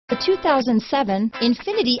The 2007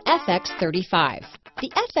 Infiniti FX35.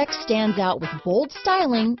 The FX stands out with bold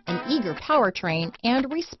styling, an eager powertrain,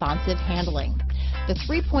 and responsive handling. The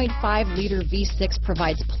 3.5-liter V6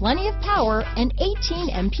 provides plenty of power and 18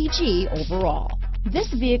 mpg overall.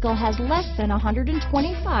 This vehicle has less than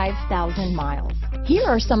 125,000 miles. Here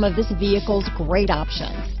are some of this vehicle's great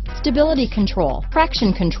options: stability control,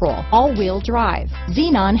 traction control, all-wheel drive,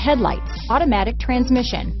 Xenon headlights, automatic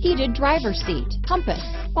transmission, heated driver's seat, compass,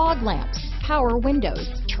 fog lamps, power windows,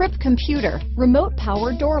 trip computer, remote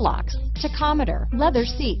power door locks, tachometer, leather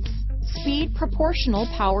seats, speed proportional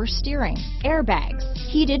power steering, airbags,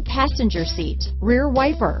 heated passenger seat, rear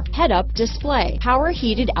wiper, head-up display, power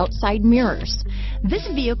heated outside mirrors. This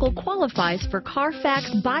vehicle qualifies for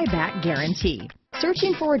Carfax buyback guarantee.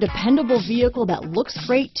 Searching for a dependable vehicle that looks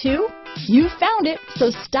great too? You found it,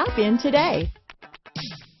 so stop in today.